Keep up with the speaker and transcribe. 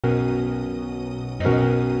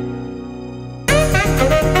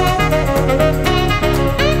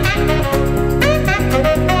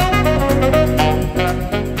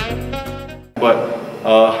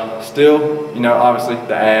still, you know, obviously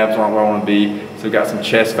the abs aren't where I want to be. So got some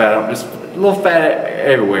chest fat, I'm just a little fat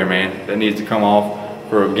everywhere, man, that needs to come off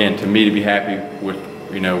for, again, to me to be happy with,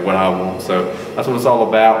 you know, what I want. So that's what it's all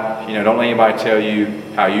about. You know, don't let anybody tell you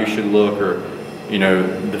how you should look or, you know,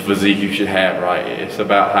 the physique you should have, right? It's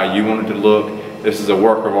about how you want it to look. This is a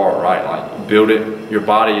work of art, right? Like, build it, your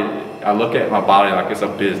body. I look at my body like it's a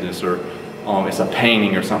business or it's a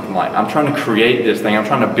painting or something. Like, I'm trying to create this thing, I'm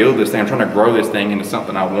trying to build this thing, I'm trying to grow this thing into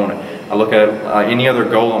something I want it. I look at it like any other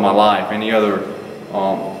goal in my life, any other,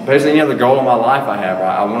 basically any other goal in my life I have,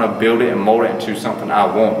 right? I want to build it and mold it into something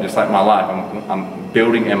I want, just like my life. I'm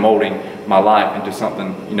building and molding my life into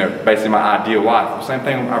something, you know, basically my ideal life. Same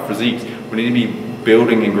thing with our physiques. We need to be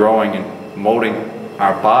building and growing and molding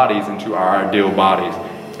our bodies into our ideal bodies.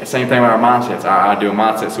 And same thing with our mindsets, our ideal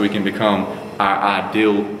mindset, so we can become our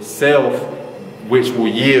ideal self, which will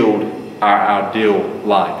yield our ideal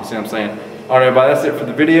life. You see what I'm saying? All right, everybody, that's it for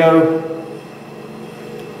the video.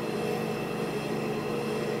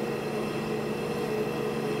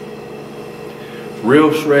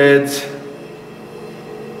 Real shreds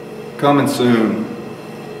coming soon.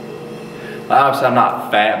 Obviously, I'm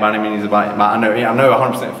not fat by any means. I know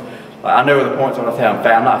 100%. I know the points when I say I'm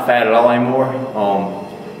fat. I'm not fat at all anymore.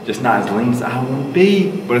 Just not as lean as I want to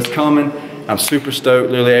be, but it's coming. I'm super stoked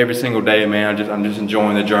literally every single day, man. I'm just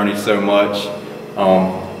enjoying the journey so much.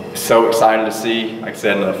 So excited to see, like I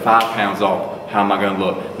said, another 5 pounds off. How am I gonna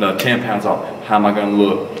look? Another 10 pounds off. How am I gonna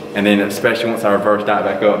look? And then especially once I reverse diet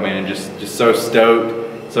back up, man, just so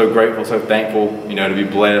stoked, so grateful, so thankful, you know, to be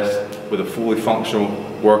blessed with a fully functional,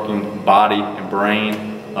 working body and brain.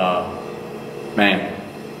 Man,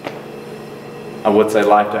 I would say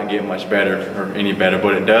life doesn't get much better or any better,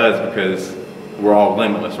 but it does, because we're all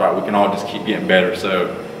limitless, right? We can all just keep getting better.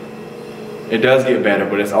 So it does get better,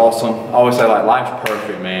 but it's awesome. I always say, like, life's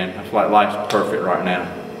perfect, man. I feel like life's perfect right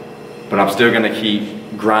now. But I'm still gonna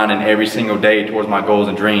keep grinding every single day towards my goals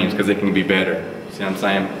and dreams, because it can be better. See what I'm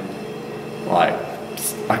saying? Like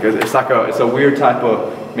it's a weird type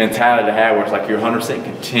of mentality to have, where it's like you're 100%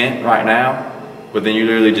 content right now, but then you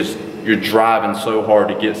literally just, you're driving so hard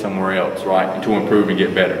to get somewhere else, right? And to improve and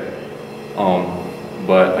get better.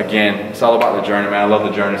 But again, it's all about the journey, man. I love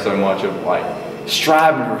the journey so much, of like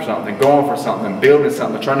striving for something, going for something, building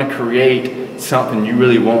something, trying to create something you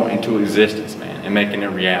really want into existence, man, and making it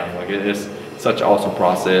reality. Like, it's such an awesome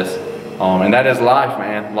process. And that is life,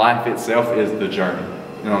 man. Life itself is the journey.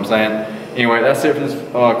 You know what I'm saying? Anyway, that's it for this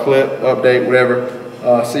clip, update, whatever.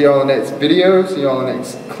 See y'all in the next video. See y'all in the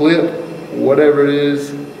next clip, whatever it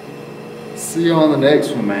is. See you on the next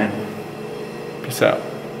one, man. Peace out.